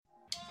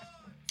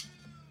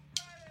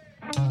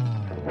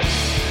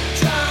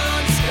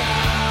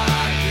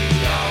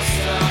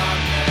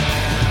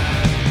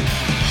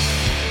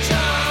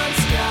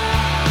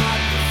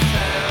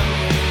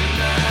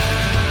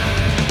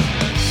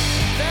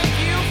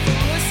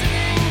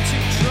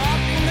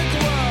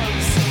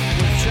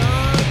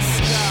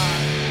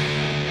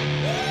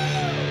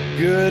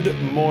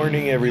Good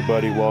morning,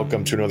 everybody.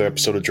 Welcome to another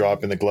episode of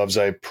Dropping the Gloves.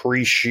 I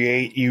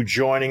appreciate you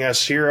joining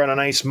us here on a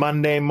nice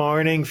Monday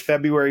morning,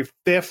 February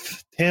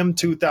 5th, Tim,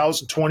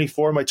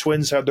 2024. My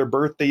twins had their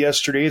birthday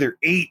yesterday. They're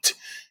 8.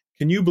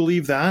 Can you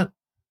believe that?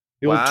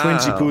 The old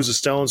twinsy poos,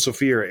 Estelle and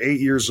Sophia, are 8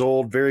 years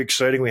old. Very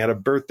exciting. We had a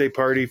birthday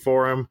party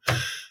for them.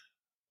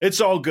 It's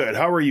all good.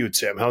 How are you,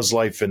 Tim? How's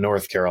life in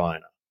North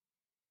Carolina?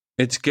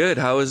 It's good.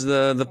 How was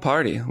the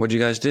party? What'd you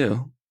guys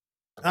do?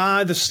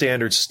 The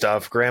standard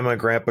stuff. Grandma and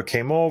Grandpa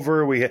came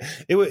over.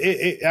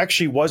 It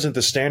actually wasn't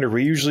the standard.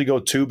 We usually go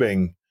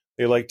tubing.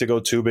 They like to go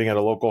tubing at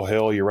a local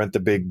hill. You rent the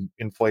big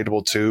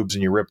inflatable tubes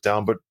and you rip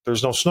down, but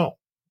there's no snow.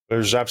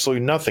 There's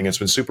absolutely nothing. It's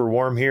been super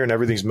warm here and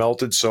everything's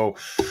melted. So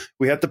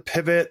we had to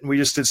pivot and we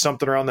just did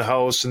something around the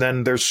house. And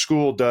then their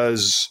school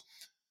does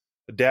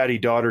a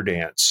daddy-daughter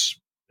dance.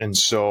 And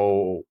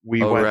so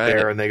we went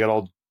there and they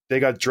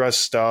got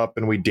dressed up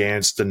and we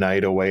danced the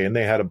night away and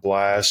they had a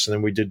blast. And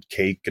then we did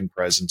cake and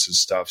presents and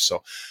stuff.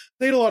 So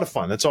they had a lot of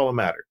fun. That's all that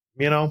mattered.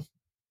 You know,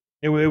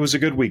 it was a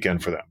good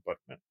weekend for them, but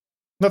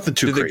nothing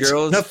too crazy. The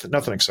girls,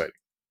 nothing exciting.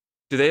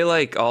 Do they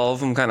all of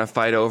them kind of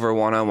fight over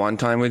one-on-one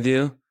time with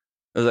you?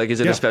 Or is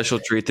it a special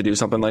treat to do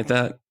something like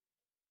that?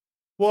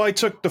 Well, I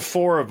took the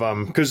 4 of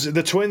them because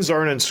the twins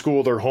aren't in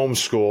school. They're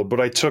homeschooled,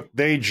 but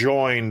they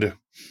joined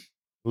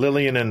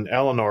Lillian and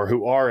Eleanor,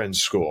 who are in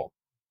school.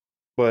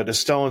 But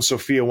Estelle and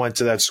Sophia went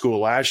to that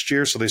school last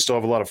year, so they still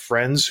have a lot of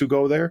friends who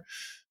go there.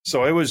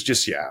 So it was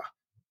just,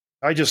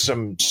 I just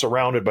am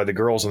surrounded by the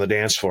girls on the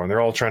dance floor, and they're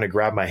all trying to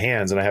grab my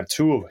hands, and I have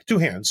two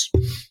hands,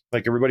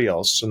 like everybody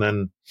else. And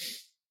then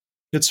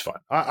it's fun.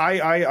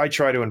 I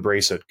try to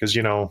embrace it because,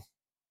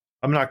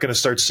 I'm not going to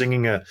start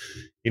singing a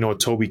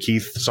Toby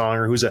Keith song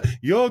or who's that?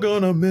 You're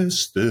gonna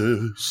miss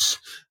this.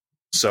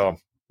 So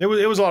it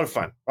was a lot of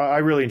fun. I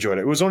really enjoyed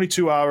it. It was only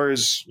 2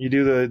 hours. You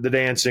do the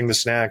dancing, the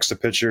snacks, the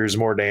pictures,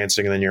 more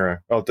dancing, and then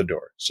you're out the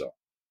door. So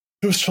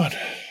it was fun.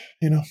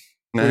 Nice.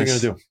 What are you going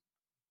to do?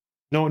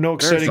 No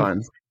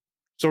exciting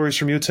stories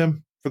from you,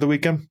 Tim, for the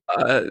weekend?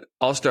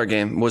 All-Star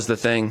game was the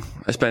thing.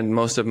 I spent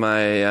most of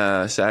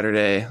my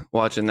Saturday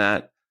watching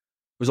that. It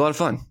was a lot of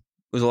fun.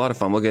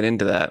 We'll get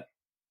into that.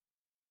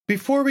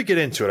 Before we get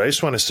into it, I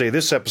just want to say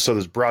this episode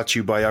is brought to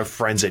you by our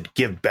friends at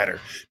Give Better.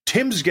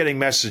 Tim's getting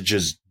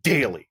messages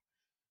daily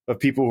of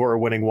people who are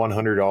winning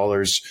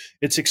 $100.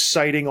 It's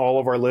exciting. All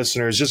of our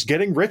listeners just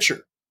getting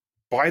richer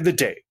by the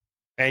day.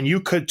 And you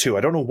could too.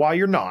 I don't know why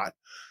you're not.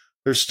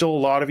 There's still a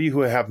lot of you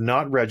who have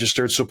not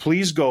registered. So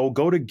please go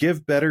to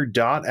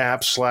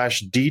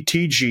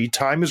givebetter.app/DTG.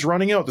 Time is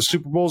running out. The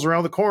Super Bowl's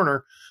around the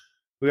corner.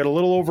 We got a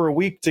little over a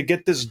week to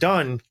get this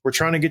done. We're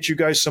trying to get you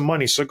guys some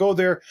money. So go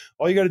there.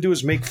 All you got to do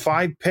is make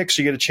 5 picks.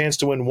 You get a chance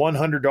to win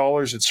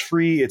 $100. It's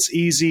free. It's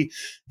easy.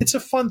 It's a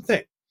fun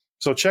thing.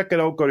 So check it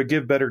out. Go to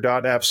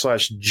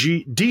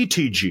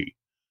givebetter.app/DTG.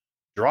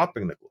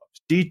 Dropping the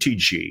Gloves.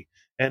 DTG.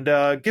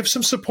 And give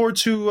some support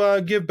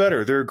to Give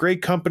Better. They're a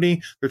great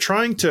company. They're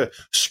trying to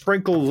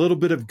sprinkle a little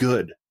bit of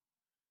good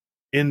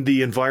in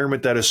the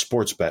environment that is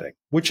sports betting,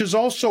 which is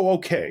also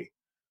okay.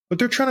 But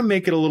they're trying to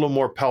make it a little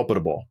more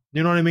palpable.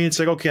 You know what I mean? It's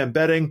like, okay, I'm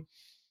betting.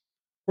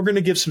 We're going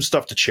to give some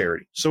stuff to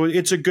charity. So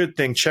it's a good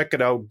thing. Check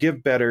it out.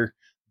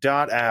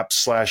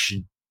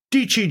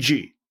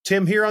 givebetter.app/DTG.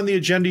 Tim, here on the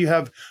agenda, you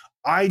have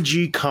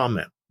IG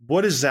comment.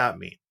 What does that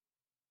mean?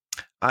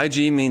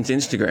 IG means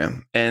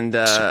Instagram. And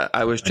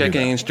I was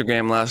checking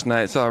Instagram last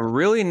night. Saw a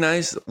really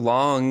nice,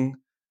 long,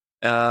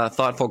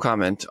 thoughtful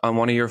comment on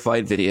one of your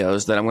fight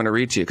videos that I'm going to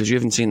read to you because you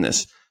haven't seen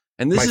this.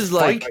 And this is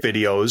fight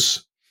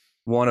videos.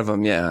 One of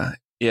them, yeah.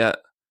 Yeah.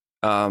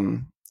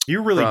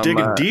 You're really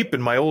digging deep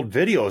in my old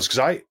videos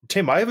because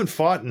Tim, I haven't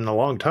fought in a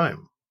long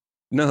time.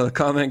 No, the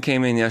comment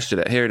came in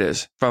yesterday. Here it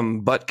is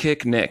from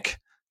Buttkick Nick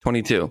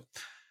 22.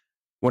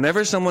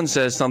 Whenever someone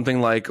says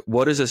something like,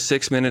 what is a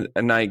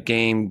 6-minute-a-night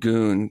game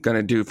goon going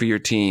to do for your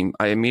team?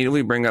 I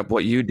immediately bring up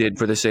what you did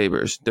for the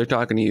Sabres. They're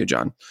talking to you,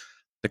 John,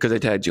 because they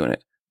tagged you in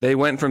it. They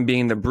went from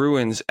being the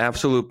Bruins'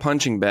 absolute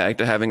punching bag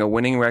to having a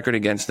winning record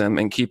against them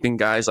and keeping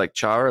guys like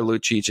Chara,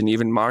 Lucic, and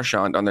even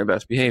Marchand on their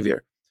best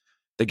behavior.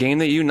 The game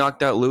that you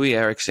knocked out Louis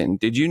Eriksson,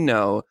 did you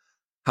know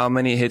how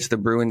many hits the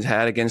Bruins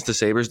had against the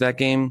Sabres that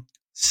game?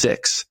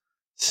 6.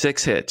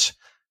 6 hits.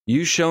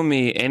 You show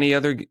me any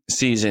other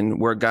season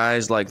where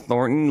guys like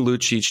Thornton,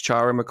 Lucic,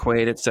 Chara,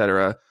 McQuaid,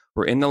 etc.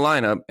 were in the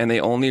lineup and they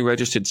only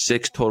registered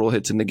 6 total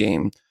hits in the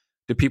game.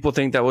 Do people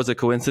think that was a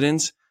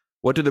coincidence?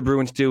 What did the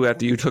Bruins do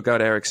after you took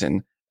out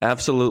Eriksson?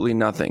 Absolutely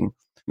nothing.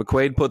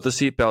 McQuaid put the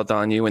seatbelt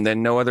on you and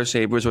then no other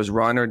Sabres was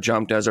run or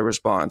jumped as a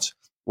response.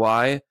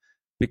 Why?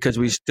 Because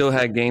we still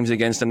had games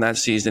against them that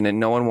season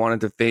and no one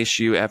wanted to face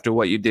you after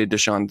what you did to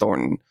Sean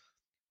Thornton.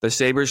 The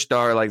Sabres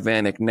star like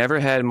Vanek never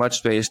had much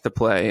space to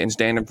play and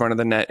stand in front of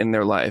the net in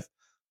their life.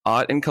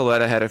 Ott and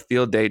Coletta had a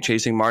field day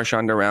chasing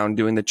Marchand around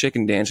doing the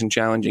chicken dance and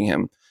challenging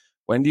him.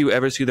 When do you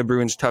ever see the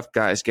Bruins tough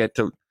guys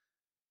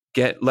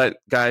let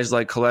guys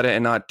like Coletta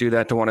and Ott do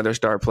that to one of their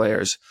star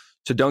players?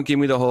 So don't give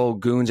me the whole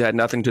goons add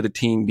nothing to the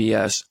team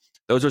BS.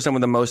 Those were some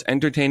of the most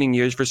entertaining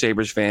years for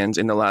Sabres fans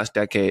in the last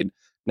decade.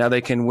 Now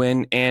they can't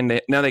win and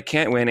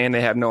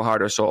they have no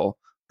heart or soul.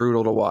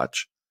 brutal to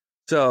watch.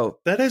 So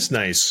that is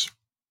nice.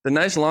 The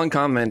nice long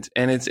comment,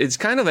 and it's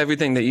kind of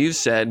everything that you've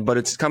said, but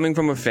it's coming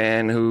from a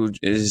fan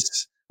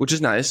which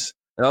is nice.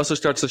 It also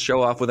starts the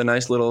show off with a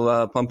nice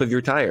little pump of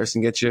your tires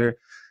and get your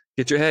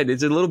head.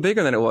 It's a little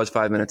bigger than it was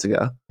 5 minutes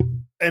ago.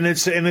 And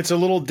it's a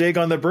little dig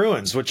on the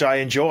Bruins, which I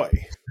enjoy.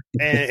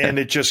 And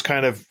it just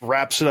kind of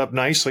wraps it up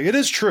nicely. It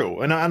is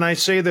true. And I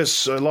say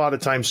this a lot of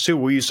times too.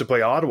 We used to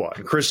play Ottawa,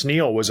 and Chris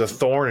Neal was a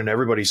thorn in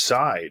everybody's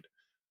side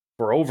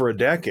for over a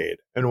decade.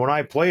 And when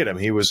I played him,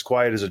 he was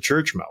quiet as a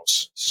church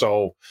mouse.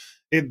 So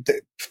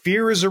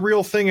fear is a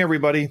real thing,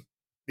 everybody.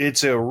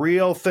 It's a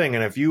real thing.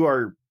 And if you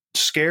are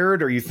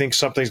scared or you think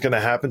something's going to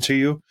happen to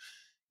you,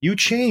 you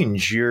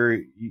change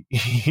your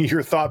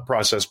thought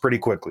process pretty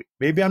quickly.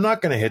 Maybe I'm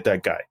not going to hit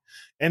that guy.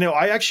 And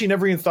I actually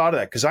never even thought of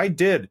that, because I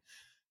did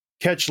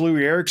catch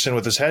Louis Eriksson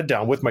with his head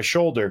down with my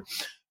shoulder.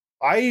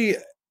 I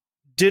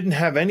didn't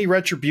have any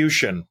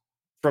retribution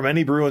from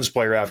any Bruins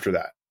player after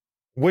that,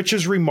 which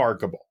is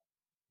remarkable,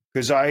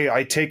 because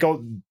I take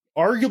out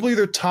arguably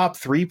their top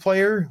 3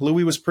 player.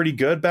 Louis was pretty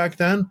good back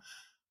then,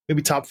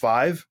 maybe top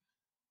 5.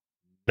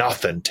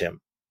 Nothing,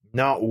 Tim.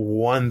 Not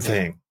one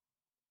thing.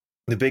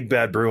 The big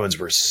bad Bruins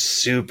were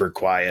super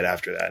quiet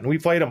after that, and we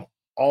played them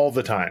all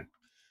the time.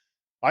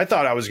 I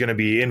thought I was going to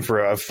be in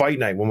for a fight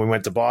night when we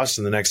went to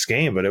Boston the next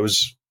game, but it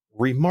was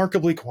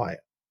remarkably quiet.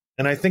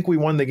 And I think we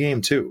won the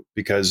game too,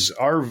 because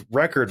our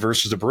record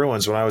versus the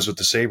Bruins when I was with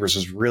the Sabres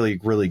was really,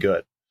 really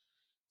good.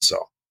 So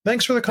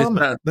thanks for the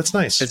comment. That's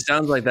nice. It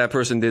sounds like that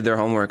person did their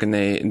homework and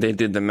they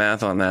did the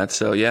math on that.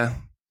 So yeah.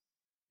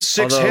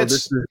 6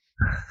 hits.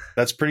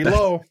 That's pretty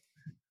low.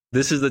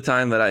 This is the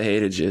time that I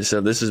hated you. So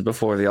this is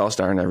before the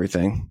All-Star and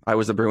everything. I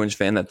was the Bruins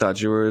fan that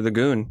thought you were the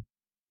goon,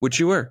 which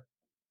you were.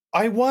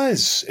 I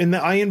was, and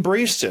I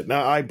embraced it.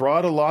 Now, I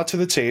brought a lot to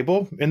the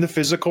table in the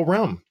physical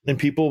realm, and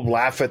people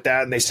laugh at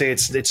that and they say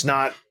it's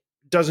not,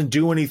 doesn't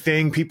do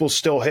anything. People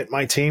still hit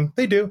my team.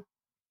 They do.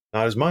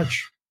 Not as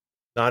much.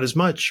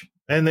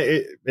 And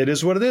it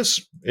is what it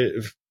is.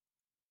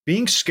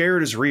 Being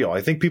scared is real.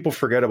 I think people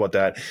forget about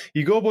that.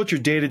 You go about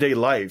your day-to-day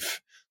life,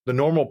 the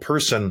normal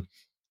person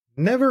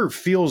never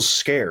feels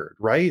scared,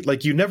 right?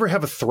 Like, you never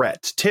have a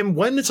threat. Tim,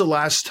 when is the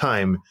last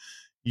time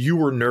you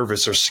were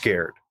nervous or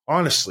scared?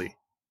 Honestly.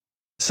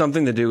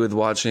 Something to do with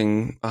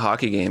watching a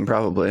hockey game,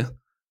 probably.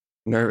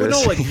 Nervous. But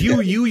no, like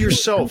you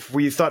yourself,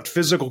 where you thought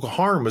physical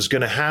harm was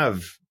going to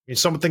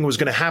something was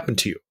going to happen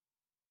to you.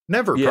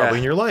 Never, probably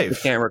in your life.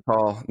 I can't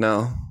recall.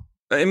 No.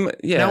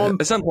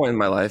 At some point in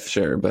my life,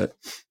 sure, but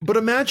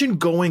imagine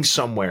going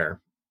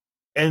somewhere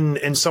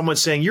and someone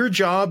saying your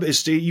job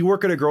is you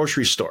work at a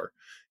grocery store.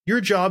 Your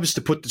job is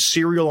to put the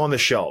cereal on the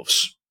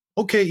shelves.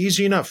 Okay,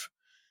 easy enough.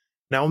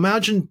 Now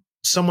imagine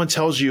someone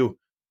tells you,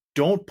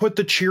 don't put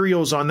the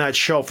Cheerios on that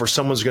shelf or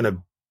someone's going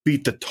to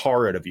beat the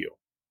tar out of you.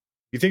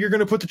 You think you're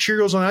going to put the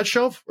Cheerios on that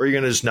shelf, or are you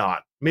going to just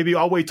not? Maybe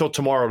I'll wait till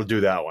tomorrow to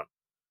do that one.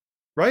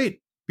 Right?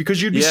 Because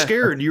you'd be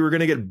scared you were going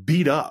to get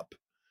beat up.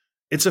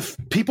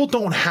 People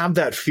don't have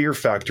that fear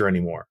factor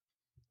anymore.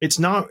 It's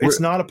not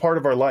a part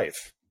of our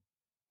life.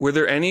 Were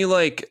there any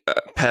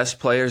past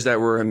players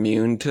that were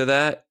immune to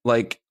that?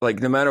 Like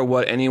no matter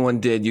what anyone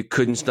did, you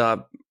couldn't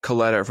stop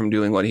Coletta from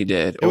doing what he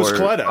did. It was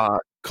Coletta.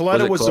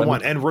 Coletta was the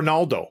one, and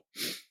Ronaldo.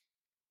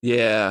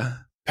 Yeah.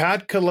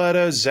 Pat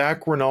Coletta,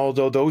 Zach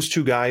Ronaldo, those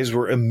 2 guys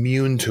were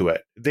immune to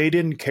it. They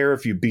didn't care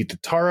if you beat the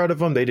tar out of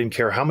them. They didn't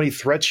care how many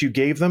threats you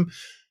gave them.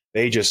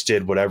 They just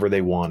did whatever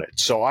they wanted.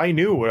 So I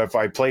knew if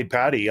I played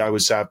Patty, I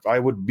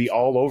would be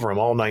all over him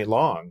all night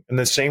long. And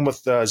the same with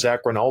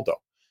Zach Ronaldo.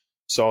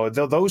 So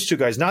those 2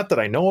 guys, not that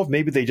I know of,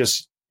 maybe they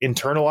just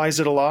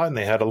internalized it a lot and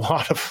they had a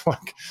lot of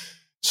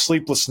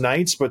sleepless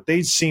nights, but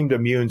they seemed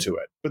immune to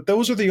it. But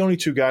those are the only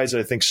 2 guys that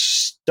I think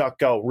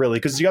stuck out really,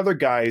 because the other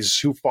guys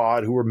who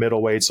fought, who were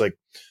middleweights, like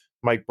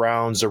Mike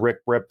Browns, the Rick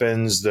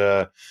Rippins,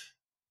 the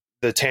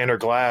Tanner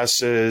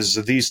Glasses,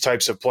 these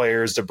types of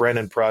players, the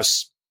Brennan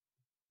Pruss,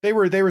 they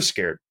were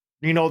scared.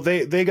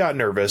 They got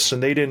nervous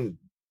and they didn't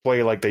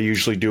play like they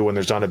usually do when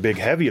there's not a big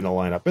heavy in the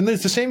lineup. And the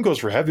same goes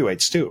for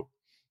heavyweights too.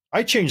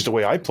 I changed the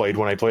way I played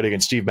when I played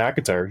against Steve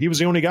McIntyre. He was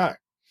the only guy.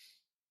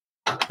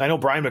 I know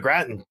Brian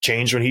McGrattan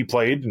changed when he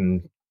played,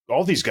 and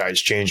all these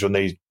guys changed when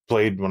they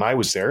played when I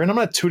was there. And I'm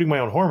not tooting my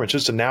own horn. It's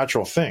just a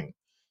natural thing.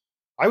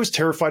 I was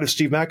terrified of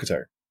Steve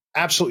McIntyre.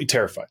 Absolutely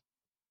terrified.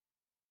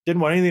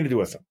 Didn't want anything to do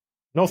with him.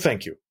 No,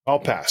 thank you. I'll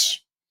pass.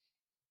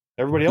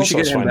 Everybody else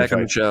was fine. Back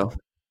on the show.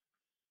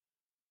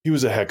 He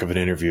was a heck of an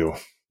interview.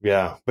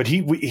 Yeah. But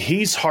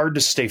he's hard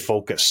to stay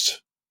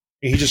focused.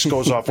 He just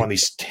goes off on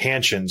these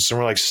tangents. And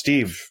we're like,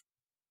 Steve,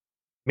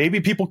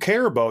 maybe people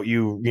care about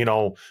you,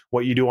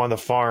 what you do on the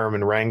farm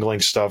and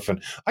wrangling stuff.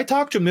 And I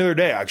talked to him the other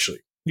day,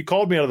 actually. He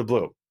called me out of the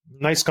blue.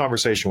 Nice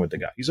conversation with the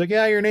guy. He's like,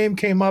 yeah, your name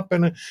came up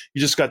and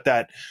you just got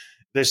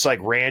this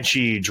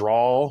ranchy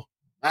drawl.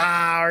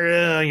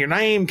 Your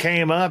name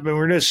came up and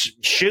we're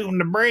just shooting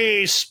the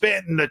breeze,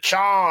 spitting the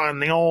chaw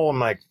and the old. I'm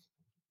like,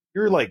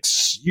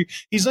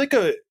 he's like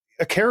a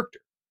character.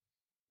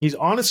 He's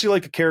honestly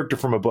like a character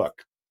from a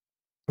book.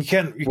 You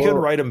can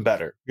write him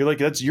better. You're like,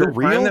 you're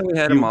real. The time that we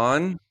had him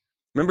on,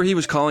 Remember, he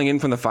was calling in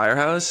from the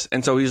firehouse,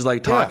 and so he's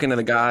like talking to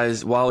the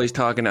guys while he's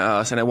talking to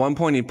us. And at one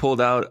point, he pulled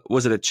out,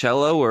 was it a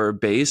cello or a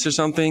bass or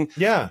something?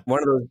 Yeah. One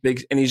of those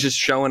big, and he's just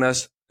showing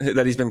us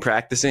that he's been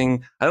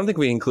practicing. I don't think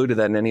we included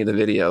that in any of the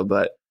video,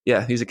 but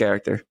yeah, he's a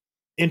character.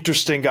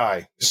 Interesting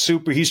guy.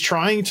 Super. He's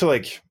trying to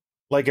like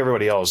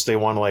everybody else. They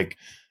want to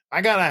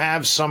I gotta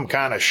have some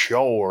kind of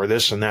show or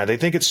this and that. They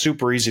think it's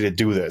super easy to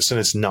do this, and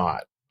it's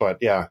not. But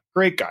yeah,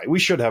 great guy. We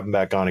should have him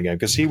back on again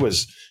because he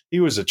was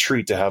a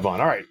treat to have on.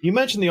 All right, you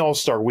mentioned the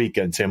All-Star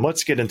Weekend, Tim.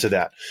 Let's get into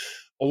that.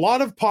 A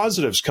lot of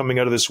positives coming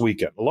out of this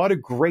weekend. A lot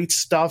of great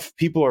stuff.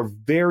 People are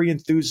very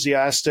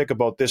enthusiastic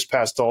about this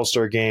past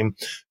All-Star game.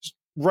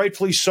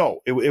 Rightfully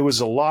so. It was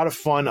a lot of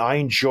fun. I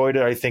enjoyed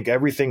it. I think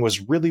everything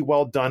was really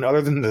well done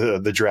other than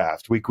the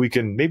draft. We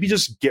can maybe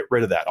just get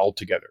rid of that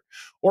altogether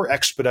or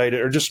expedite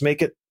it or just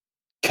make it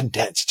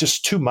condensed.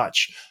 Just too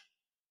much.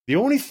 The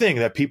only thing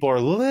that people are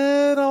a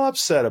little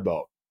upset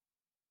about,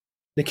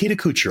 Nikita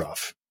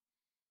Kucherov,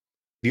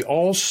 the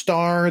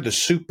all-star, the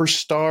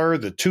superstar,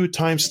 the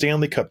two-time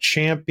Stanley Cup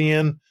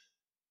champion,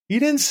 he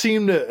didn't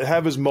seem to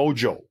have his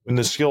mojo in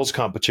the skills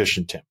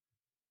competition, Tim.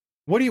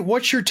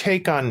 What's your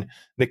take on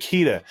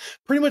Nikita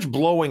pretty much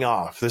blowing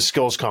off the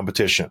skills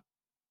competition?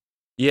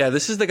 Yeah,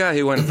 this is the guy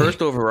who went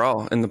first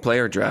overall in the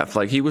player draft.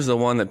 Like, he was the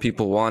one that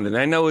people wanted.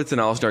 And I know it's an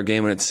all-star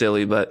game and it's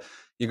silly, but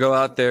you go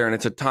out there and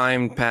it's a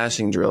timed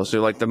passing drill.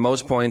 So like the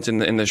most points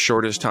in the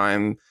shortest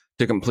time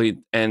to complete,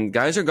 and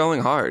guys are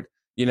going hard.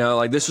 You know,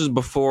 like this was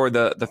before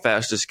the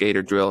fastest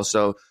skater drill.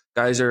 So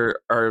guys are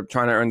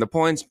trying to earn the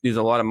points. There's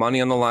a lot of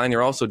money on the line.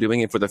 You're also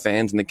doing it for the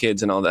fans and the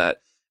kids and all that.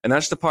 And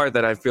that's the part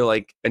that I feel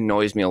like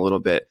annoys me a little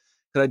bit,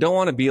 because I don't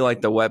want to be like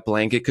the wet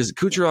blanket, because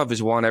Kucherov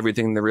has won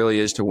everything there really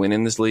is to win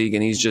in this league.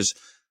 And he's just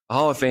a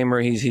Hall of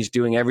Famer. He's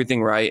doing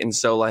everything right. And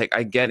so like,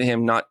 I get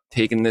him not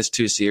taking this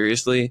too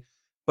seriously,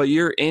 but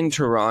you're in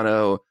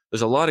Toronto.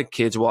 There's a lot of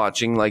kids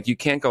watching. Like, you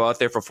can't go out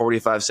there for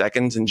 45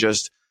 seconds and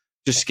just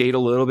skate a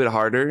little bit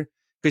harder,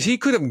 because he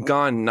could have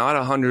gone not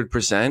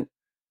 100%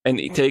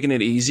 and taken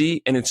it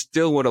easy, and it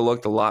still would have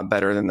looked a lot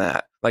better than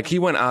that. Like, he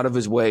went out of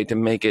his way to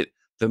make it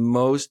the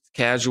most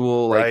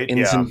casual, like right,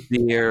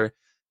 insincere. Yeah.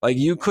 Like,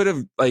 you could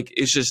have, like,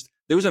 it's just,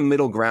 there was a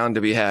middle ground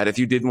to be had. If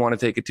you didn't want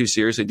to take it too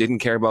seriously, didn't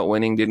care about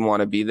winning, didn't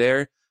want to be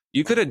there,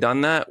 you could have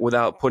done that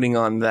without putting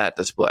on that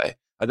display.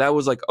 That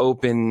was like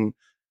open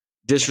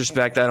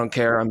disrespect. I don't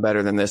care. I'm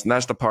better than this. And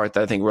that's the part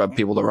that I think rubbed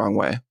people the wrong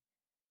way.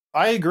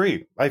 I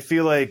agree. I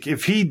feel like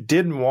if he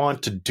didn't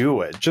want to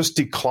do it, just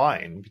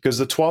decline, because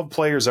the 12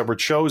 players that were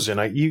chosen,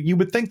 you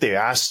would think they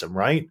asked him,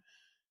 right?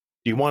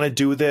 Do you want to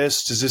do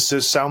this? Does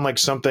this sound like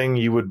something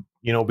you would,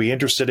 be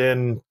interested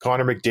in?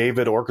 Connor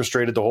McDavid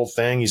orchestrated the whole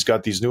thing. He's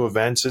got these new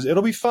events.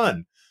 It'll be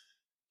fun.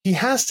 He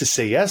has to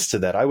say yes to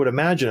that. I would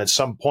imagine at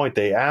some point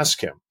they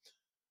ask him.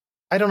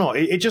 I don't know.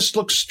 It just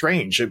looks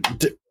strange.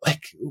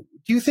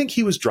 Do you think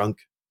he was drunk?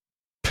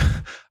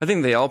 I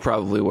think they all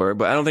probably were,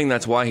 but I don't think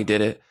that's why he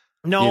did it.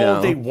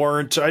 No, they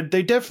weren't.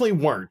 They definitely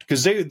weren't,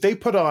 because they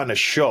put on a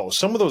show.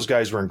 Some of those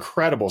guys were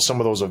incredible. Some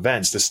of those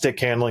events, the stick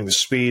handling, the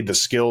speed, the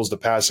skills, the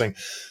passing,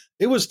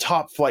 it was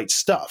top flight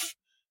stuff.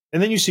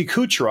 And then you see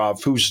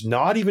Kucherov, who's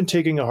not even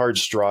taking a hard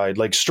stride,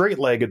 like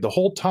straight-legged the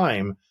whole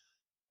time,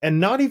 and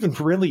not even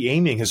really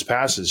aiming his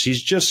passes.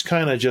 He's just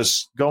kind of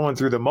just going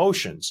through the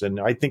motions. And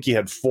I think he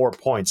had 4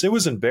 points. It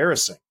was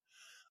embarrassing.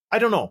 I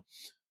don't know.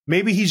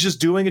 Maybe he's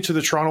just doing it to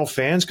the Toronto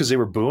fans because they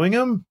were booing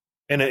him,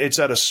 and it's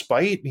out of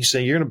spite. He's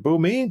saying, you're going to boo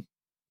me?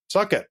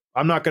 Suck it.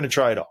 I'm not going to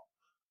try it all.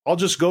 I'll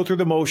just go through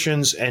the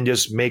motions and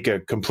just make a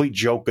complete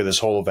joke of this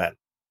whole event.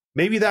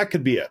 Maybe that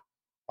could be it.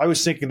 I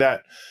was thinking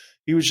that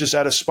he was just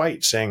out of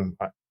spite saying,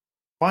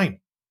 fine,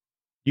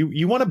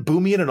 you want to boo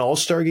me in an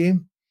all-star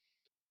game?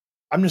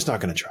 I'm just not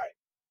going to try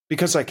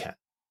because I can.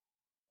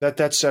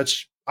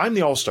 That's I'm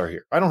the all-star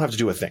here. I don't have to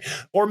do a thing.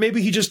 Or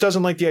maybe he just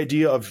doesn't like the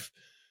idea of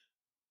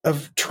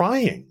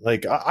trying.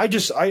 Like,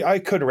 I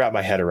couldn't wrap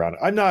my head around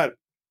it.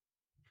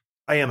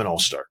 I am an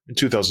all-star in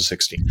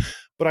 2016,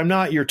 but I'm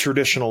not your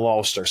traditional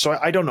all-star. So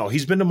I don't know.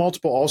 He's been to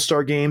multiple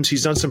all-star games.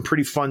 He's done some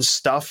pretty fun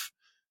stuff.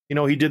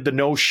 He did the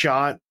no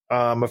shot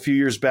a few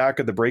years back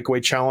at the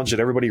breakaway challenge that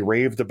everybody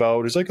raved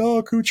about. It's like,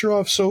 oh,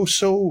 Kucherov,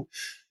 so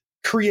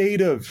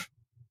creative.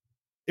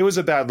 It was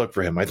a bad look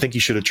for him. I think he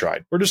should have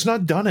tried or just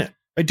not done it.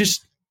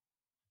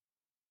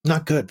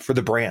 Not good for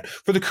the brand,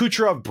 for the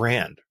Kucherov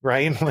brand,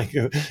 right? Like,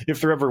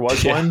 if there ever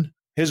was one,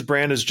 his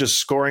brand is just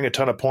scoring a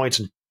ton of points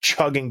and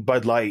chugging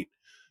Bud Light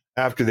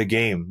after the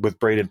game with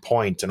Braden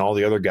Point and all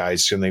the other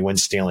guys when they win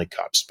Stanley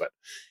Cups. But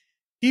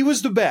he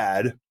was the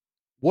bad.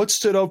 What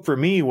stood out for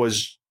me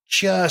was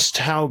just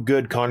how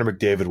good Connor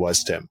McDavid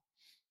was, Tim.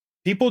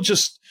 People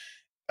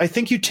I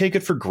think you take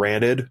it for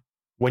granted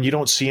when you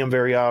don't see him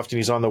very often.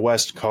 He's on the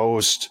West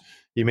Coast.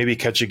 You maybe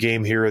catch a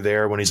game here or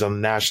there when he's on a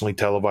nationally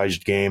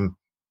televised game.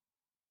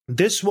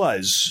 This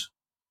was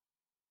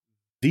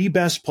the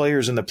best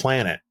players in the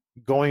planet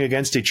going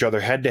against each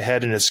other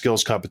head-to-head in a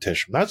skills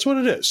competition. That's what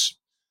it is.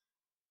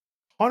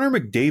 Connor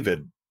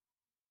McDavid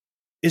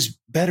is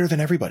better than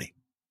everybody.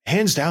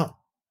 Hands down.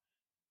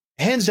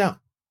 Hands down.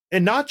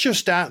 And not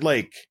just at,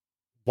 like,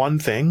 one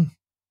thing.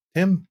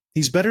 Tim,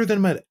 he's better than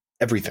him at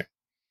everything.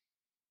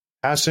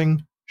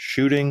 Passing,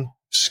 shooting,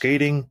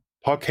 skating,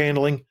 puck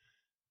handling,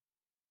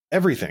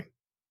 everything.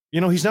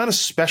 He's not a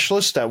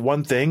specialist at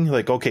one thing.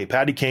 Like, okay,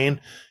 Patty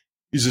Kane,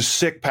 he's a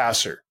sick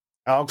passer.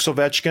 Alex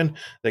Ovechkin,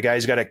 the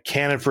guy's got a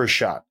cannon for a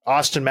shot.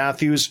 Austin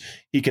Matthews,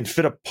 he can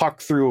fit a puck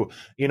through,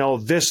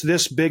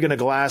 this big in a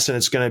glass, and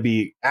it's going to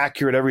be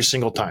accurate every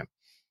single time.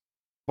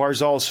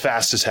 Barzal's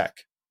fast as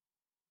heck.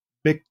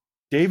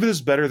 McDavid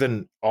is better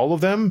than all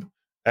of them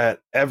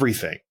at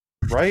everything,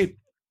 right?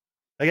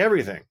 Like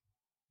everything.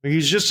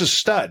 He's just a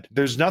stud.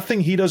 There's nothing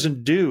he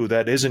doesn't do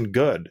that isn't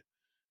good.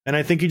 And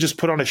I think he just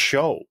put on a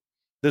show.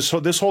 This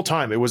whole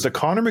time, it was the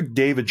Connor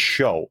McDavid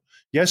show.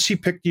 Yes, he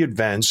picked the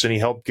events and he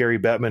helped Gary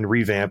Bettman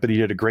revamp it. He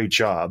did a great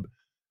job.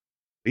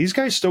 These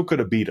guys still could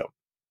have beat him.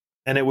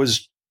 And it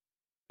was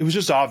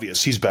just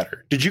obvious he's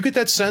better. Did you get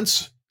that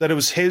sense that it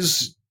was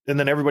his and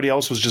then everybody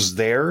else was just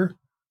there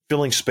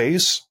filling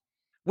space?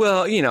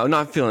 Well,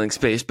 not filling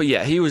space, but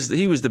yeah, he was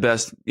the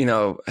best,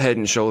 head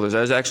and shoulders.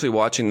 I was actually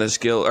watching the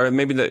skill, or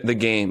maybe the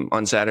game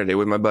on Saturday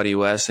with my buddy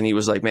Wes, and he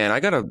was like, man, I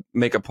got to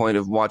make a point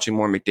of watching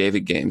more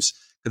McDavid games.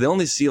 Because they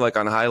only see like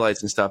on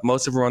highlights and stuff.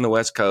 Most of them are on the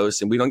West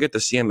Coast, and we don't get to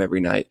see him every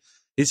night.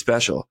 He's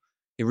special.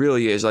 He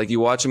really is. Like, you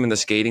watch him in the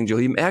skating drill.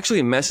 He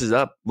actually messes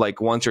up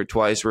like once or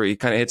twice where he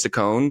kind of hits a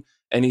cone,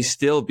 and he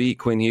still beat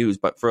Quinn Hughes,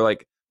 but for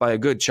like by a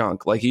good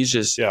chunk. Like, he's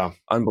just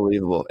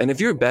unbelievable. And if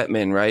you're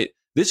Bettman, right,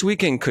 this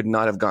weekend could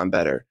not have gone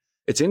better.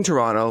 It's in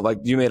Toronto. Like,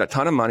 you made a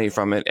ton of money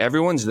from it.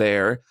 Everyone's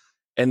there.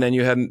 And then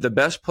you have the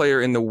best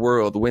player in the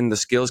world win the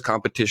skills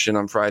competition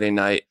on Friday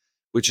night,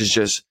 which is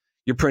just,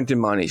 you're printing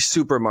money,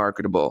 super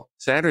marketable.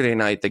 Saturday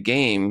night, the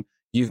game,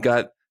 you've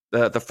got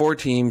the four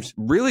teams,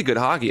 really good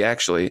hockey,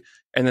 actually.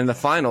 And then the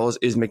finals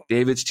is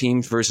McDavid's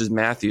team versus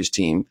Matthews'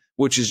 team,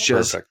 which is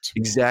just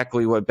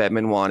exactly what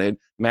Bettman wanted.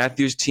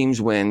 Matthews'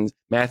 teams win.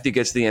 Matthew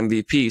gets the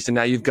MVP. So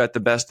now you've got the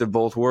best of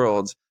both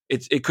worlds.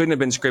 It couldn't have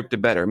been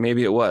scripted better.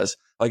 Maybe it was.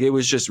 Like, it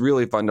was just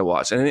really fun to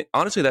watch. And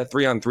honestly, that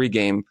 3-on-3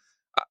 game,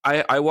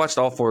 I watched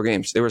all four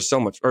games. They were so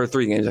much, or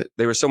three games.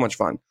 They were so much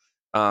fun.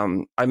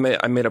 I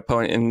made a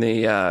point in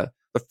the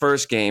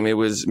first game. It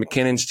was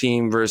McKinnon's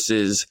team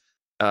versus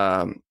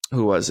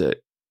who was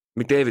it?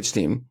 McDavid's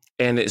team.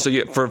 And so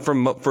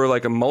for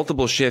like a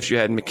multiple shifts, you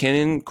had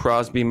McKinnon,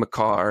 Crosby,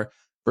 Makar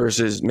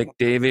versus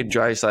McDavid,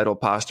 Draisaitl,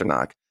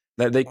 Pasternak.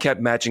 That they kept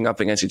matching up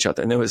against each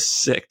other, and it was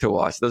sick to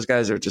watch. Those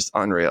guys are just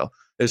unreal.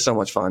 It was so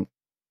much fun.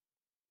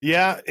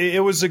 Yeah,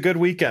 it was a good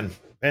weekend.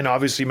 And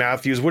obviously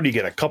Matthews, what do you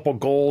get? A couple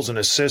goals and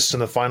assists in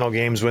the final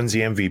games, wins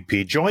the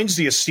MVP, joins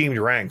the esteemed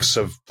ranks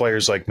of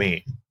players like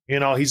me.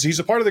 He's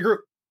a part of the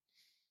group,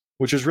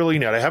 which is really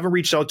neat. I haven't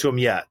reached out to him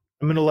yet.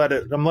 I'm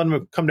letting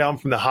him come down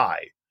from the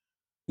high.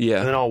 Yeah.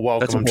 And then I'll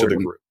welcome him to the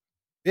group.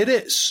 It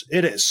is.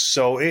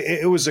 So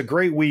it was a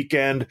great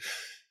weekend.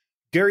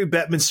 Gary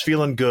Bettman's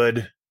feeling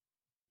good.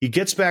 He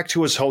gets back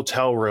to his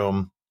hotel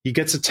room. He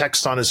gets a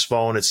text on his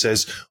phone. It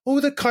says, "Oh,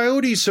 the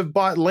Coyotes have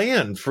bought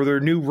land for their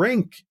new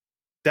rink."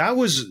 That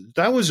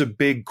was a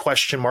big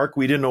question mark.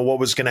 We didn't know what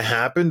was going to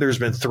happen. There's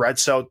been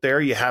threats out there.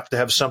 You have to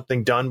have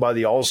something done by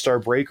the All-Star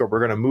break or we're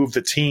going to move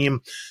the team.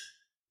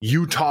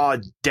 Utah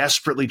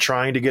desperately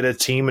trying to get a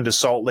team into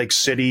Salt Lake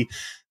City.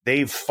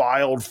 They've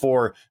filed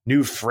for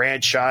new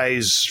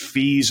franchise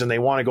fees and they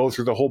want to go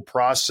through the whole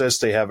process.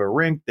 They have a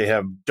rink, they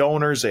have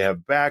donors, they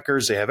have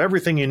backers, they have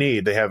everything you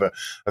need. They have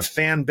a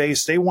fan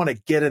base. They want to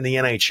get in the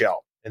NHL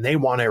and they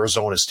want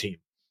Arizona's team.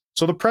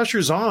 So the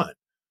pressure's on.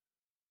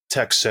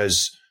 Text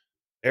says,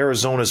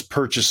 Arizona's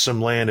purchased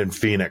some land in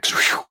Phoenix.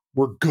 Whew,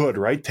 we're good,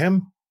 right,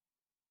 Tim?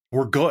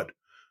 We're good.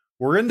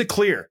 We're in the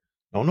clear.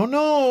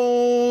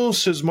 No,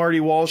 says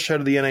Marty Walsh, head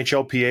of the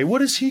NHLPA. What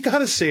does he got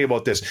to say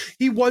about this?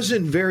 He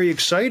wasn't very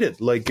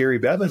excited like Gary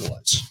Bettman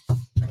was.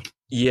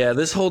 Yeah,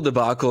 this whole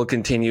debacle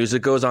continues.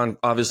 It goes on,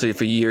 obviously,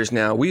 for years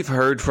now. We've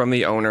heard from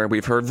the owner.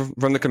 We've heard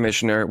from the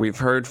commissioner. We've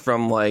heard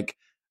from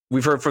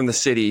the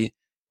city.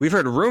 We've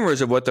heard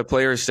rumors of what the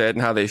players said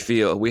and how they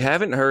feel. We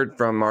haven't heard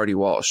from Marty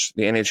Walsh,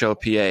 the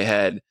NHLPA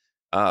head,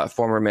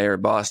 former mayor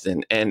of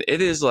Boston. And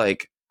it is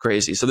like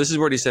crazy. So this is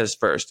what he says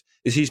first,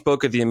 is he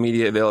spoke of the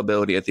immediate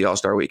availability at the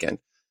All-Star weekend.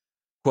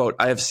 Quote,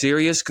 "I have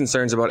serious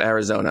concerns about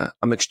Arizona.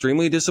 I'm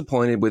extremely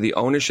disappointed with the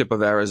ownership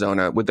of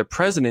Arizona, with the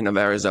president of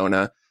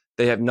Arizona.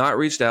 They have not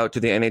reached out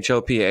to the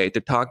NHLPA to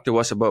talk to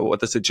us about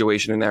what the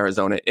situation in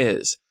Arizona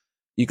is.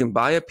 You can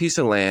buy a piece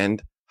of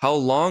land. How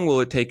long will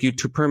it take you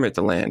to permit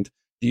the land?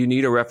 Do you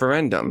need a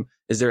referendum?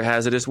 Is there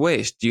hazardous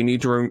waste? Do you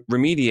need to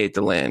remediate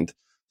the land?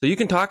 So you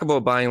can talk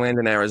about buying land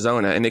in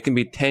Arizona, and it can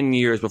be 10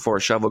 years before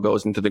a shovel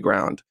goes into the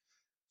ground."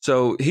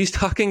 So he's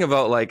talking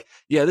about like,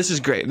 yeah, this is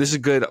great. This is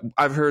good.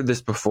 I've heard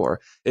this before.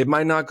 It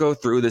might not go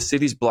through. The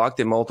city's blocked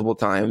it multiple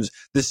times.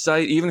 This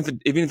site, even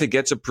if it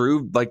gets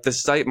approved, like the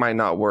site might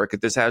not work.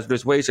 If there's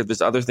hazardous waste, if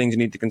there's other things you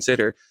need to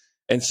consider.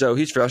 And so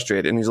he's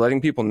frustrated and he's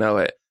letting people know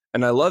it.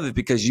 And I love it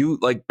because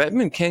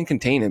Bettman can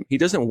contain him. He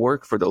doesn't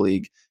work for the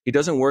league. He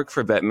doesn't work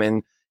for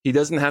Bettman. He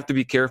doesn't have to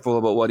be careful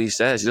about what he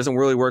says. He doesn't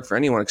really work for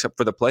anyone except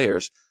for the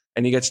players.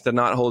 And he gets to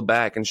not hold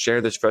back and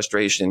share this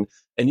frustration.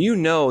 And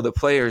the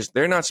players,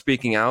 they're not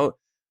speaking out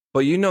but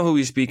you know who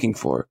he's speaking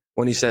for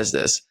when he says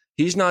this.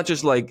 He's not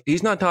just like,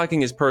 he's not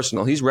talking his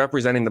personal. He's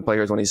representing the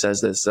players when he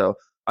says this. So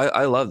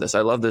I love this.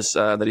 I love this,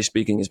 that he's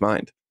speaking his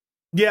mind.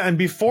 Yeah, and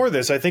before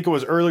this, I think it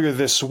was earlier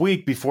this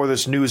week, before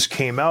this news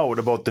came out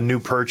about the new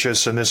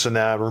purchase and this and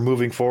that, we're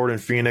moving forward in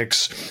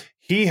Phoenix,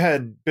 he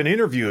had been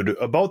interviewed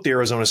about the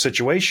Arizona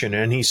situation,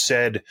 and he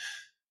said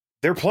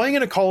they're playing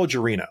in a college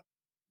arena.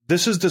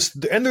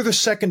 And they're the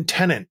second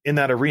tenant in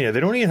that arena. They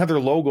don't even have their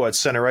logo at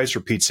center ice,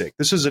 for Pete's sake.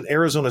 This is an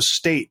Arizona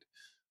State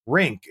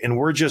rink, and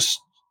we're just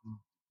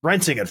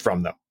renting it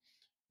from them.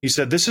 He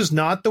said, this is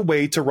not the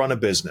way to run a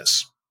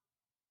business.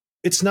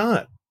 It's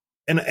not.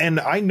 And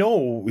I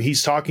know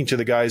he's talking to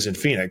the guys in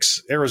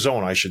Phoenix,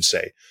 Arizona, I should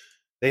say.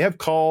 They have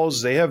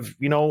calls. They have,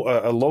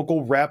 a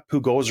local rep who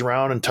goes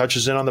around and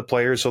touches in on the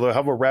players. So they'll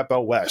have a rep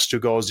out west who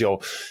goes,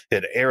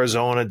 at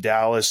Arizona,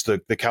 Dallas, the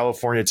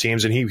California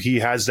teams, and he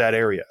has that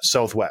area,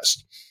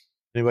 Southwest.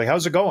 And he's like,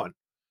 how's it going?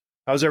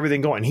 How's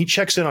everything going? He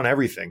checks in on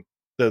everything,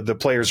 the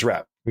players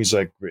rep. He's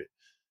like,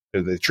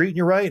 are they treating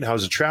you right?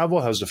 How's the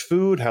travel? How's the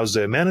food? How's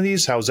the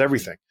amenities? How's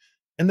everything?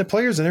 And the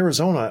players in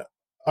Arizona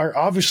are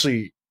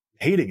obviously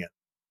hating it.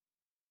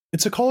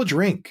 It's a college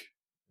rink.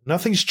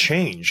 Nothing's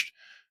changed.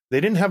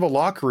 They didn't have a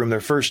locker room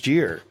their first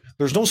year.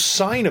 There's no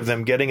sign of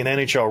them getting an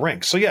NHL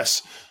rink. So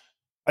yes,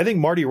 I think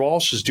Marty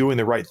Walsh is doing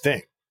the right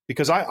thing,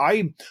 because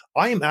I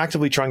am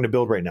actively trying to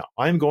build right now.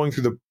 I'm going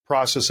through the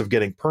process of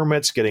getting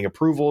permits, getting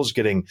approvals,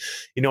 getting,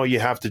 you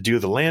have to do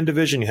the land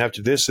division. You have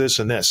to this,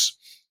 and this.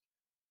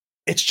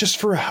 It's just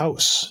for a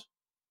house,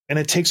 and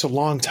it takes a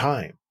long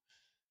time.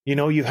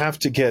 You have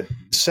to get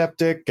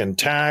septic and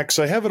tax.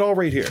 I have it all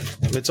right here.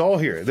 It's all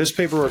here. This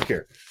paperwork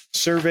here,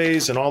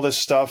 surveys and all this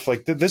stuff.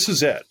 Like this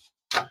is it.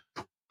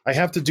 I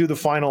have to do the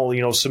final,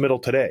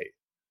 submittal today.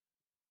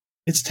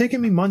 It's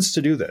taken me months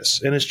to do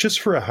this, and it's just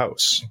for a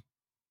house.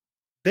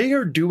 They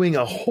are doing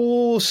a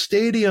whole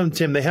stadium,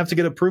 Tim. They have to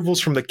get approvals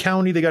from the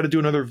county. They got to do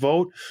another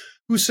vote.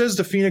 Who says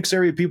the Phoenix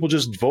area people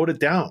just vote it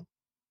down?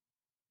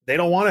 They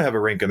don't want to have a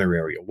rink in their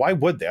area. Why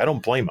would they? I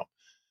don't blame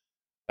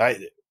them.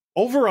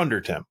 Over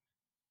under, Tim.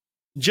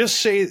 Just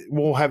say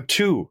we'll have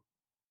two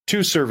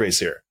surveys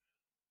here.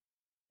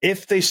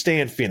 If they stay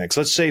in Phoenix,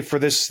 let's say for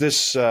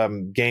this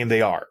game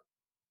they are.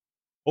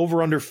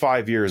 Over under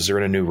 5 years, they're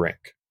in a new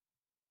rink.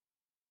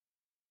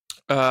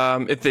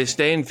 If they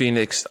stay in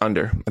Phoenix,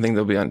 under. I think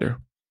they'll be under.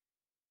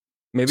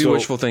 Maybe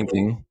wishful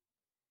thinking.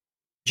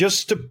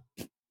 Just to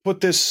put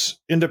this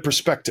into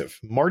perspective,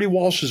 Marty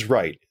Walsh is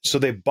right. So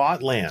they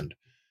bought land.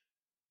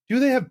 Do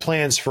they have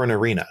plans for an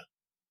arena?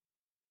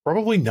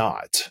 Probably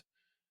not.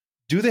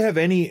 Do they have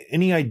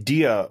any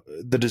idea,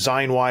 the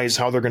design-wise,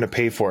 how they're going to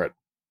pay for it?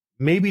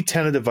 Maybe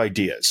tentative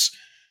ideas.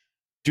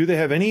 Do they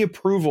have any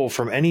approval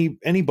from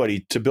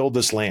anybody to build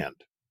this land?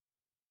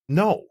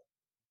 No.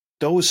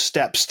 Those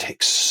steps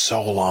take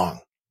so long,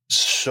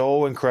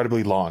 so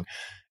incredibly long.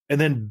 And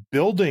then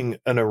building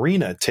an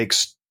arena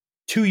takes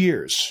 2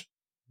 years,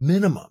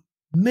 minimum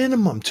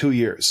 2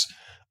 years.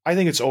 I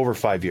think it's over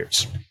 5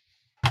 years.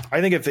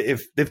 I think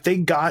if they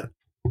got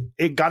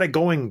it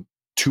going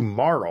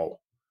tomorrow,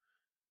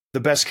 the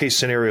best case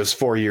scenario is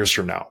 4 years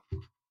from now,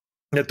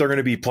 that they're going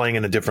to be playing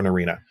in a different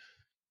arena.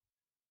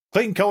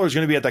 Clayton Keller is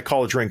going to be at that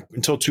college rink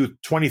until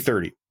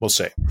 2030, we'll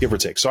say, give or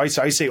take. So I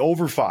say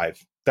over 5.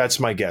 That's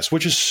my guess,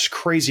 which is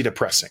crazy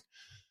depressing.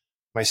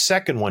 My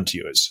second one to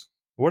you is,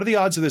 what are the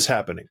odds of this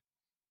happening?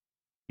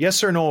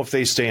 Yes or no if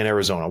they stay in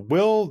Arizona?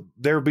 Will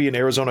there be an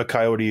Arizona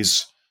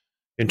Coyotes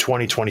in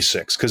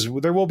 2026? Because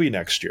there will be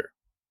next year.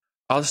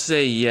 I'll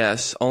say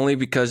yes, only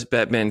because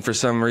Bettman, for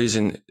some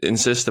reason,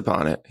 insists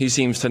upon it. He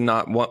seems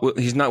to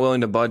he's not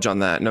willing to budge on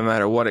that, no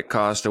matter what it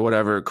costs or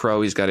whatever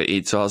crow he's got to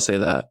eat. So I'll say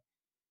that.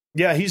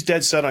 Yeah, he's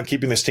dead set on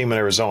keeping this team in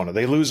Arizona.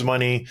 They lose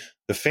money.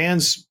 The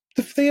fans,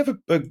 they have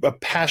a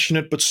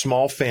passionate but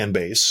small fan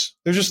base.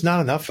 There's just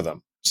not enough of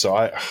them. So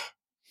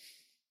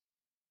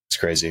it's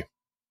crazy.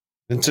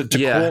 And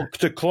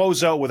to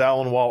close out with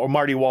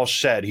Marty Walsh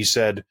said, he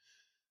said,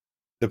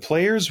 the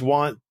players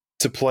want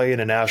to play in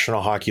a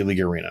National Hockey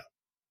League arena.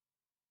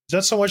 Is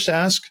that so much to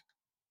ask?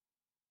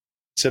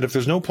 He said, if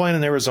there's no plan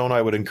in Arizona,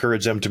 I would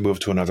encourage them to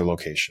move to another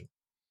location.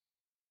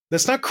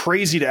 That's not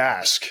crazy to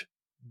ask.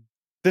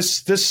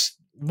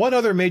 What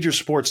other major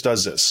sports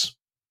does this?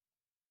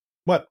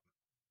 What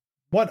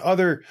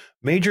other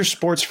major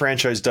sports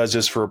franchise does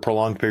this for a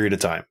prolonged period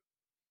of time?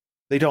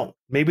 They don't.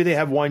 Maybe they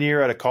have 1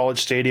 year at a college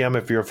stadium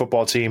if you're a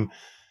football team.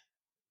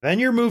 Then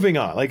you're moving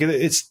on. Like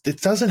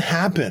it doesn't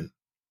happen.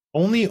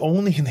 Only in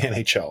the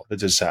NHL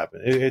does this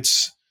happen.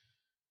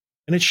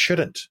 And it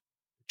shouldn't.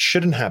 It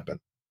shouldn't happen.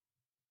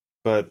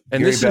 But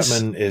Gary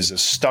Bettman is a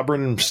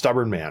stubborn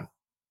man.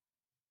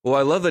 Well,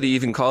 I love that he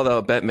even called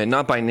out Bettman,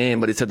 not by name,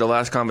 but he said the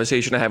last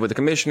conversation I had with the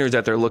commissioners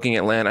that they're looking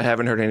at land. I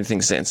haven't heard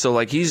anything since. So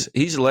like he's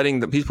putting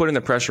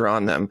the pressure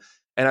on them.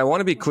 And I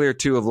want to be clear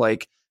too of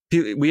like,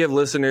 we have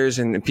listeners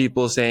and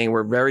people saying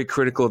we're very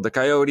critical of the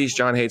Coyotes.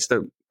 John hates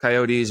the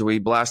Coyotes. We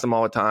blast them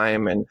all the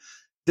time. And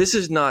this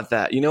is not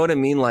that. You know what I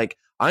mean? Like,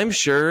 I'm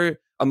sure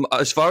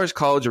as far as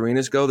college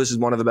arenas go, this is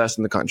one of the best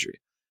in the country.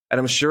 And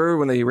I'm sure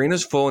when the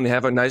arena's full and they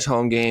have a nice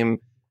home game,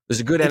 There's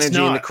a good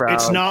energy in the crowd.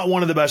 It's not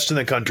one of the best in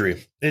the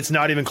country. It's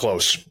not even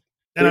close.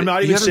 And I'm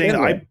not You even haven't saying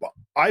been there.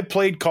 I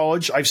played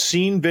college. I've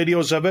seen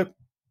videos of it.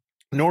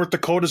 North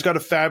Dakota's got a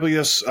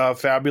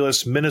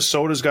fabulous.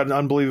 Minnesota's got an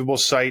unbelievable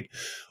site.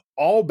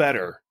 All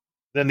better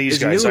than these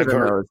guys. I've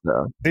heard.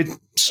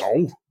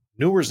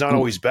 Newer's not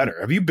always better.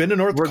 Have you been to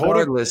North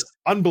Dakota?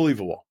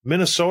 Unbelievable.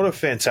 Minnesota,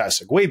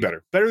 fantastic. Way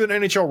better. Better than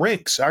NHL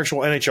rinks,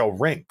 actual NHL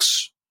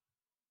rinks.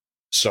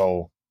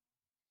 So,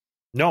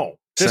 no.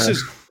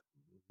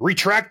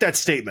 Retract that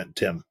statement,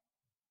 Tim.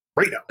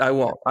 Right now. I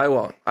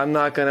won't. I'm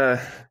not going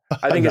to.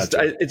 I think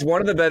it's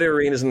one of the better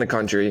arenas in the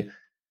country.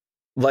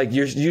 Like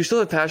you still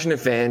have passionate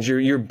fans.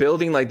 You're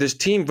building like this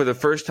team for the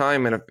first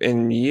time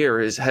in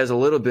years has a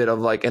little bit of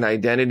like an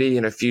identity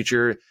and a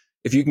future.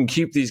 If you can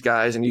keep these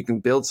guys and you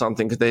can build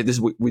something, because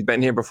we've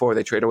been here before,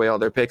 they trade away all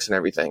their picks and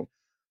everything.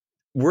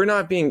 We're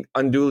not being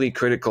unduly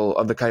critical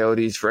of the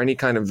Coyotes for any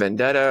kind of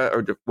vendetta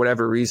or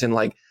whatever reason.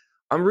 Like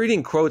I'm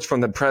reading quotes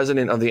from the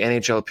president of the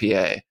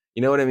NHLPA.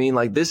 You know what I mean?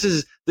 Like this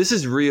is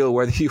real,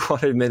 whether you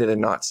want to admit it or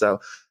not.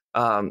 So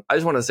I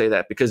just want to say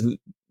that because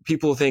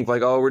people think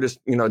like, oh, we're just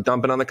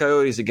dumping on the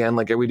Coyotes again,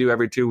 like we do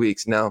every 2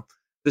 weeks. No,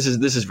 this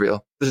is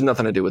real. This has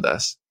nothing to do with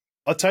us.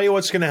 I'll tell you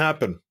what's going to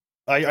happen.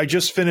 I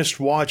just finished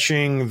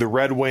watching the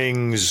Red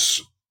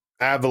Wings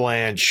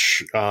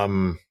Avalanche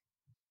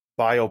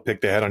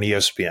biopic they had on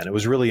ESPN. It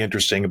was really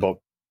interesting.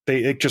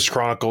 It just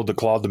chronicled the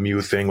Claude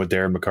Lemieux thing with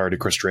Darren McCarty,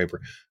 Chris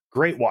Draper.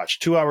 Great watch,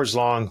 2 hours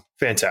long,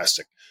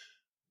 fantastic.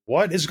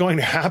 What is going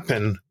to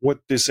happen with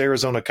this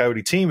Arizona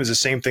Coyote team is the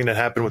same thing that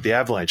happened with the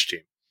Avalanche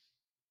team.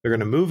 They're going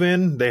to move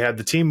in. They had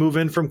the team move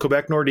in from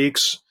Quebec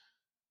Nordiques.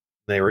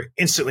 They were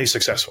instantly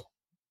successful.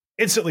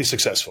 And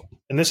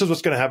this is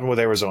what's going to happen with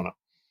Arizona.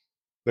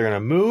 They're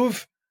going to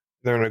move.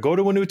 They're going to go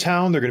to a new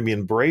town. They're going to be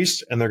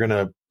embraced, and they're going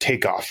to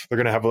take off. They're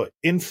going to have an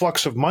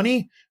influx of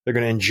money. They're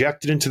going to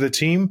inject it into the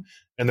team,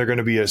 and they're going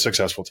to be a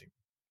successful team.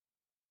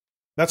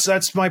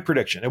 That's my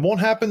prediction. It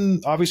won't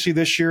happen, obviously,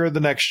 this year or the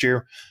next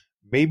year.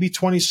 Maybe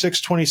 26,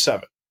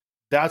 27.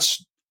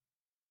 That's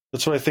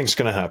what I think is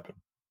going to happen.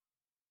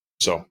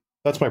 So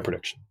that's my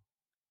prediction.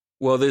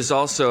 Well, there's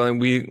also, and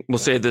we will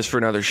save this for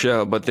another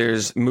show, but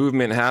there's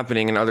movement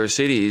happening in other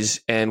cities,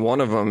 and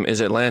one of them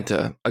is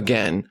Atlanta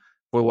again.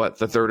 For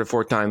the third or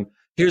fourth time.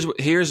 Here's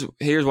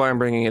why I'm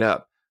bringing it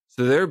up.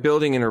 So they're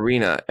building an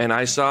arena, and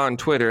I saw on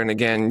Twitter, and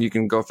again, you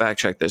can go fact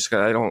check this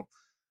because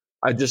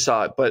I just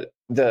saw it, but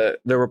the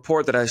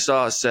report that I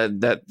saw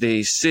said that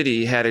the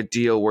city had a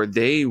deal where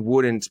they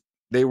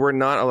were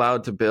not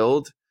allowed to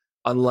build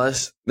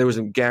unless there was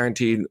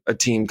guaranteed a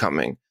team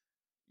coming.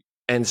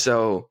 And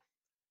so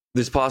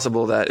it's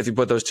possible that if you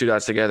put those two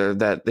dots together,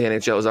 that the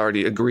NHL has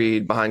already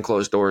agreed behind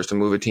closed doors to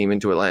move a team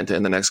into Atlanta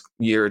in the next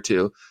year or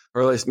two,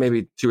 or at least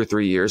maybe 2 or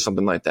 3 years,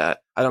 something like that.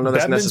 I don't know.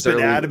 That's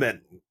necessarily. Been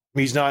adamant.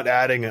 He's not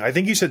adding. I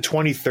think you said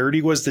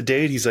 2030 was the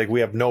date. He's like,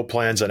 we have no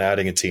plans on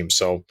adding a team.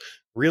 So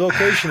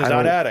relocation is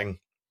not adding.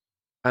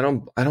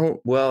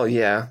 Well,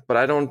 yeah, but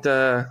I don't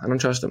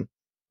trust him.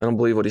 I don't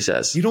believe what he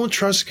says. You don't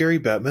trust Gary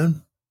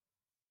Bettman?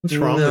 What's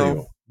wrong with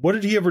you? What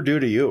did he ever do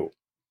to you?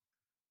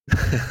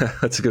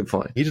 That's a good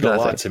point. He did a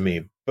lot to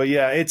me. But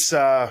yeah, it's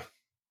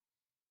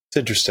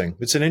interesting.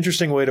 It's an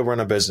interesting way to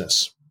run a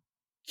business.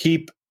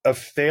 Keep a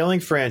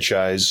failing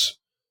franchise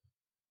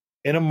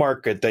in a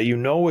market that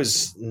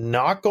is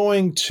not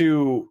going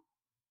to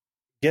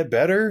get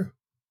better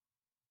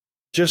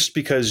just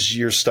because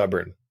you're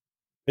stubborn.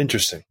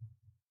 Interesting.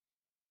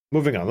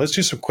 Moving on. Let's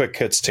do some quick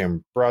hits,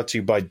 Tim. Brought to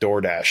you by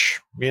DoorDash.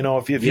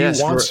 If you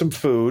want some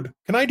food.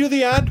 Can I do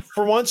the ad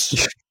for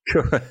once?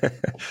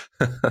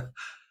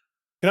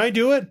 Can I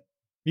do it?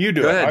 You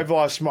do it. I've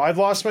lost my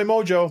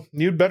mojo.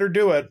 You'd better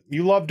do it.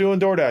 You love doing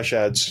DoorDash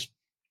ads.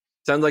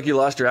 Sounds like you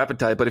lost your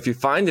appetite, but if you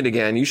find it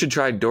again, you should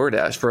try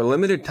DoorDash. For a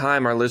limited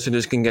time, our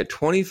listeners can get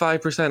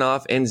 25%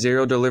 off and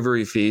 0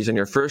 delivery fees on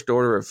your first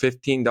order of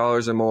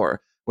 $15 or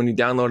more. When you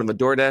download the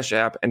DoorDash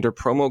app, enter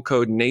promo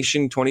code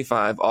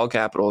NATION25, all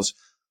capitals.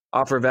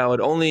 Offer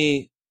valid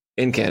only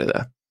in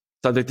Canada.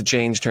 Subject to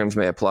change. Terms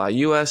may apply.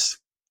 U.S.,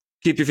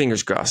 keep your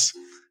fingers crossed.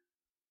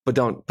 But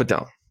don't.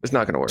 It's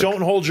not going to work.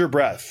 Don't hold your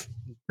breath.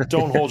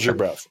 Don't hold your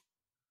breath.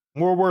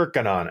 We're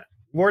working on it.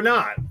 We're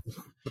not.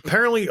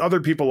 Apparently, other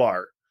people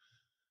are.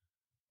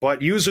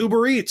 But use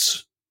Uber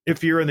Eats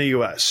if you're in the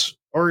U.S.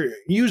 Or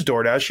use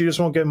DoorDash. You just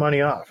won't get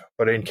money off.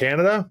 But in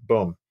Canada,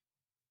 boom,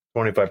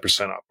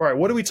 25% off. All right,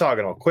 what are we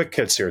talking about? Quick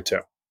hits here, too.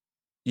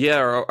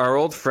 Yeah, our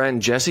old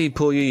friend Jesse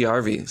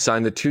Puljujarvi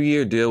signed a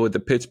 2-year deal with the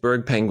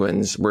Pittsburgh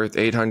Penguins worth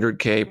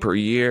 $800K per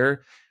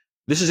year.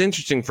 This is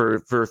interesting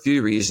for a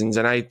few reasons.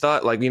 And I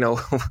thought, like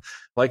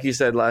he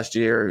said last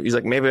year, he's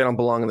like, maybe I don't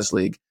belong in this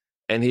league.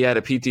 And he had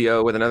a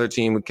PTO with another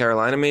team, with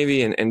Carolina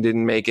maybe, and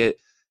didn't make it.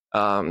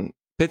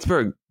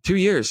 Pittsburgh, 2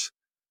 years.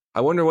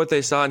 I wonder what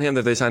they saw in him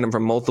that they signed him for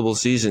multiple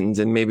seasons,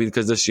 and maybe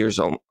because this year's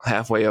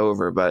halfway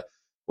over. But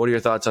what are your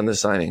thoughts on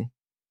this signing?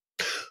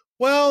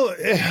 Well,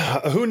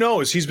 who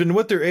knows? He's been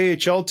with their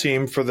AHL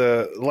team for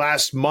the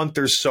last month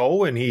or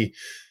so, and he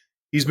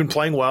He's been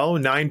playing well,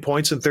 9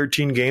 points in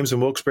 13 games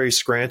in Wilkes-Barre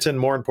Scranton,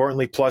 more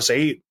importantly,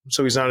 +8.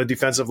 So he's not a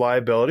defensive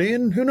liability.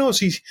 And who knows,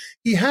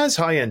 he has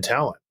high-end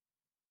talent.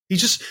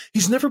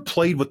 He's never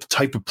played with the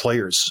type of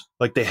players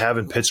like they have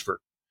in Pittsburgh.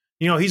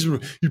 You know,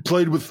 he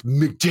played with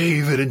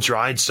McDavid and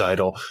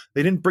Draisaitl.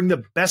 They didn't bring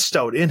the best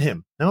out in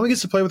him. Now he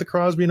gets to play with a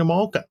Crosby and a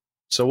Malkin.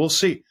 So we'll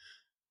see.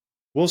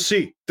 We'll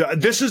see.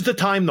 This is the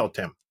time, though,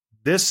 Tim.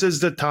 This is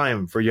the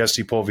time for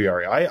Jesse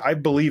Puljujarvi. I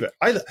believe it.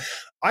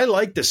 I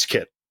like this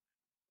kid.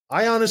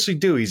 I honestly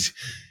do. He's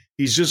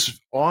just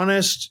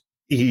honest.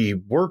 He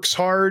works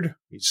hard.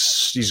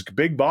 He's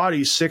big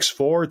body,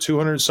 6'4",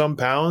 200 some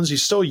pounds.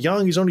 He's still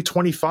young. He's only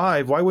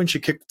 25. Why wouldn't you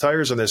kick the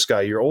tires on this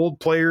guy? Your old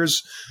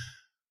players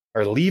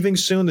are leaving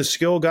soon, the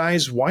skill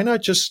guys. Why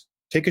not just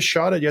take a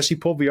shot at Jesse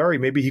Puljujarvi?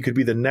 Maybe he could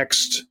be the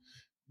next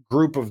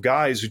group of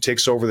guys who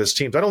takes over this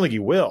team. I don't think he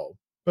will,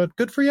 but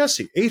good for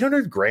Jesse.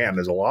 $800,000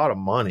 is a lot of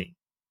money.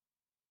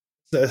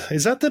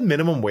 Is that the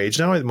minimum wage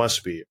now? It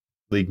must be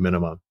league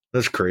minimum.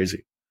 That's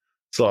crazy.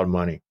 It's a lot of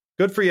money.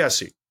 Good for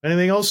Jesse.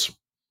 Anything else?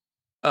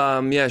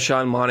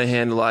 Sean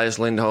Monahan, Elias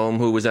Lindholm,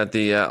 who was at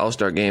the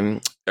All-Star game,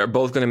 are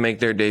both going to make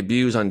their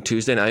debuts on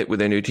Tuesday night with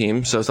their new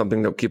team, so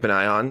something to keep an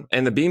eye on.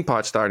 And the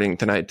Beanpot starting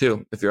tonight,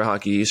 too, if you're a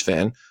Hockey East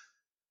fan.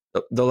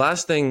 The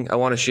last thing I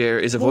want to share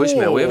is a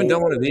voicemail. We haven't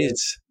done one of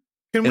these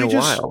in a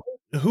while.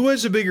 Who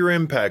has a bigger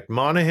impact,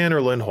 Monahan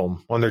or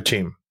Lindholm, on their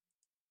team?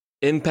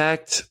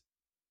 Impact?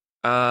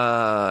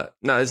 No,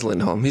 it's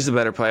Lindholm. He's the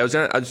better player.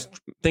 I was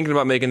thinking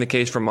about making the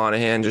case for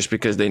Monahan just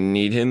because they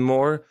need him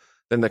more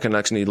than the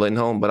Canucks need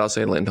Lindholm, but I'll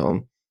say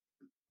Lindholm.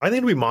 I think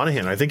it'll be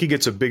Monahan. I think he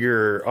gets a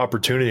bigger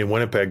opportunity in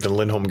Winnipeg than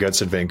Lindholm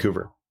gets at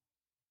Vancouver.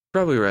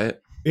 Probably right.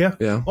 Yeah.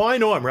 Yeah. Oh, I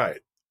know I'm right.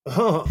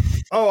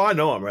 I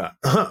know I'm right.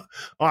 All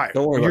right.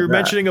 You're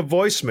mentioning a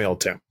voicemail,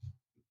 Tim.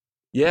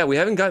 Yeah, we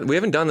haven't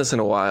done this in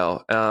a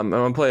while. I'm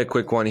gonna play a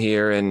quick one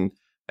here, and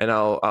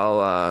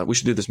I'll we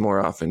should do this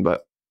more often.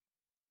 But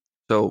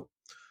so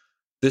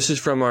this is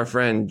from our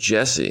friend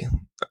Jesse.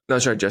 No,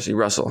 sorry, Jesse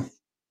Russell.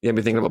 You have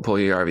me thinking about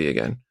Puljujarvi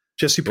again.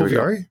 Jesse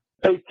Puljujarvi?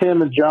 Hey,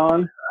 Tim and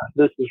John.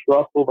 This is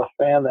Russell, the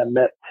fan that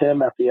met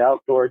Tim at the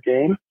outdoor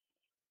game.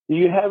 Do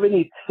you have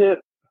any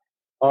tips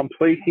on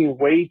placing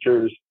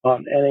wagers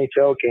on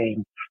NHL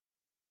games,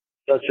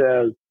 such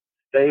as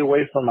stay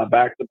away from a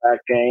back-to-back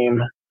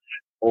game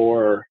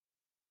or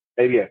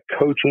maybe a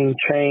coaching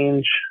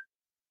change?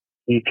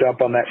 You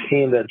jump on that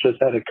team that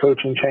just had a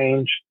coaching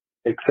change,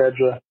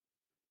 etc.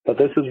 But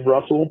this is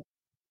Russell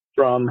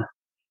from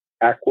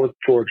Ackworth,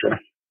 Georgia,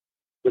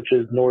 which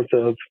is north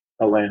of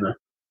Atlanta.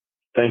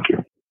 Thank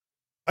you.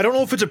 I don't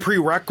know if it's a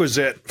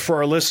prerequisite for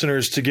our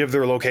listeners to give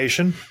their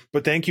location,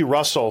 but thank you,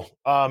 Russell.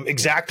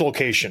 Exact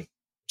location.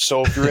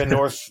 So if you're in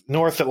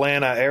North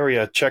Atlanta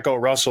area, check out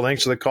Russell.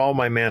 Thanks for the call,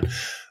 my man.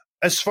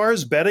 As far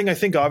as betting, I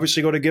think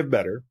obviously go to Give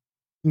Better.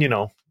 You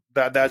know,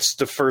 that's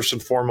the first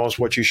and foremost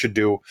what you should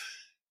do.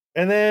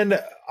 And then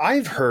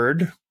I've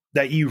heard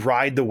that you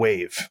ride the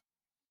wave.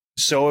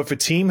 So if a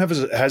team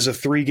has a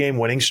 3-game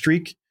winning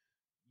streak,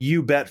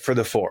 you bet for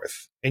the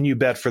 4th, and you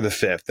bet for the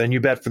 5th, and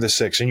you bet for the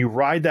 6th, and you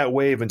ride that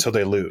wave until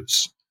they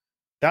lose.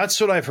 That's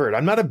what I've heard.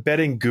 I'm not a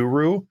betting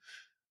guru,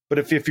 but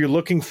if you're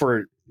looking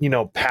for,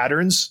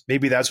 patterns,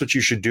 maybe that's what you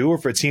should do. Or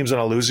if a team's on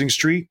a losing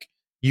streak,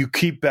 you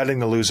keep betting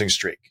the losing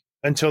streak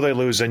until they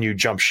lose, and you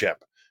jump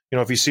ship.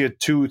 If you see a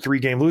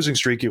 2-3 game losing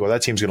streak, you go,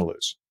 that team's going to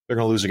lose. They're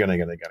going to lose again.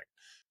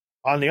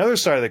 On the other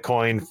side of the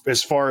coin,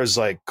 as far as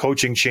like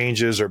coaching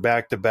changes or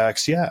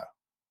back-to-backs, yeah,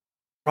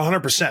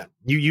 100%.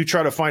 You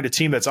try to find a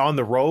team that's on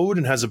the road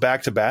and has a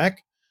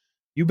back-to-back,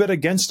 you bet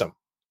against them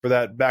for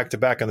that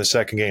back-to-back on the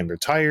second game. They're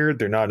tired.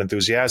 They're not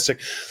enthusiastic.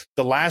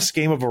 The last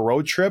game of a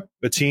road trip,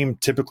 the team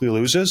typically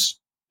loses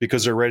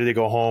because they're ready to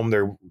go home.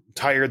 They're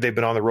tired. They've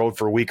been on the road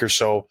for a week or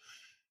so.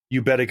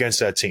 You bet against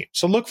that team.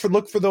 So look for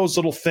those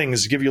little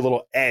things to give you a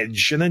little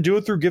edge, and then do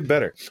it through Give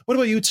Better. What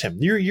about you, Tim?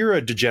 You're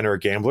a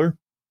degenerate gambler.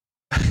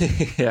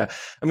 Yeah.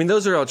 I mean,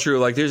 those are all true.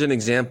 Like, there's an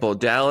example.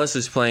 Dallas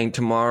is playing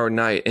tomorrow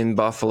night in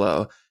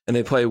Buffalo, and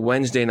they play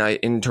Wednesday night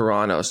in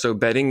Toronto. So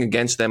betting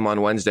against them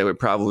on Wednesday would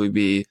probably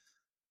be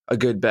a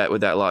good bet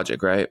with that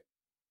logic, right?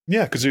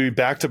 Yeah, because you're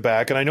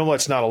back-to-back, and I know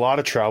that's not a lot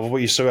of travel, but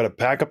you still got to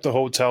pack up the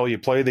hotel, you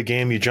play the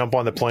game, you jump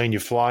on the plane, you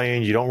fly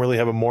in, you don't really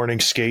have a morning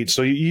skate,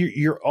 so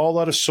you're all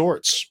out of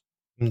sorts.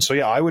 And so,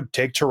 yeah, I would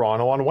take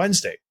Toronto on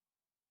Wednesday.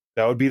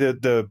 That would be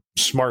the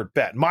smart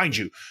bet. Mind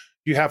you,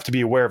 you have to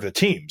be aware of the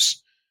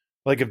teams.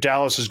 Like if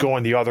Dallas is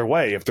going the other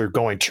way, if they're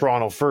going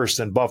Toronto first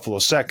and Buffalo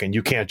second,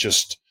 you can't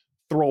just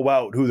throw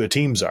out who the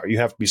teams are. You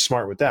have to be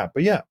smart with that.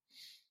 But yeah,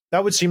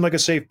 that would seem like a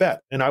safe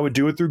bet. And I would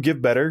do it through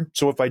Give Better.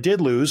 So if I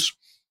did lose,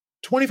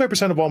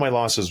 25% of all my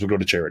losses would go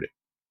to charity.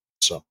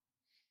 So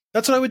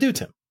that's what I would do,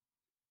 Tim.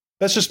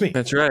 That's just me.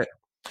 That's right.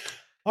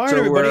 All right,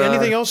 everybody.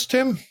 Anything else,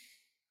 Tim?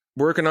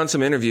 Working on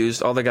some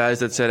interviews. All the guys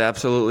that said,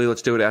 absolutely,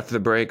 let's do it after the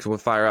break. We'll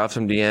fire off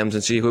some DMs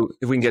and see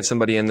if we can get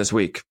somebody in this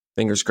week.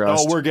 Fingers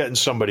crossed. Oh, we're getting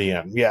somebody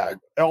in. Yeah.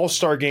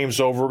 All-Star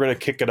game's over. We're going to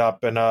kick it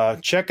up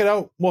and check it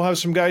out. We'll have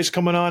some guys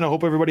coming on. I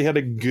hope everybody had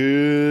a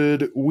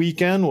good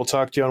weekend. We'll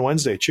talk to you on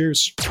Wednesday.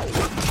 Cheers.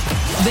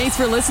 Thanks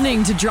for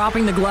listening to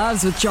Dropping the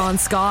Gloves with John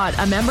Scott,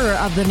 a member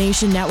of the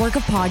Nation Network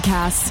of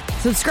Podcasts.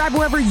 Subscribe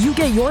wherever you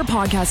get your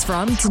podcasts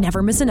from to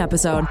never miss an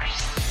episode.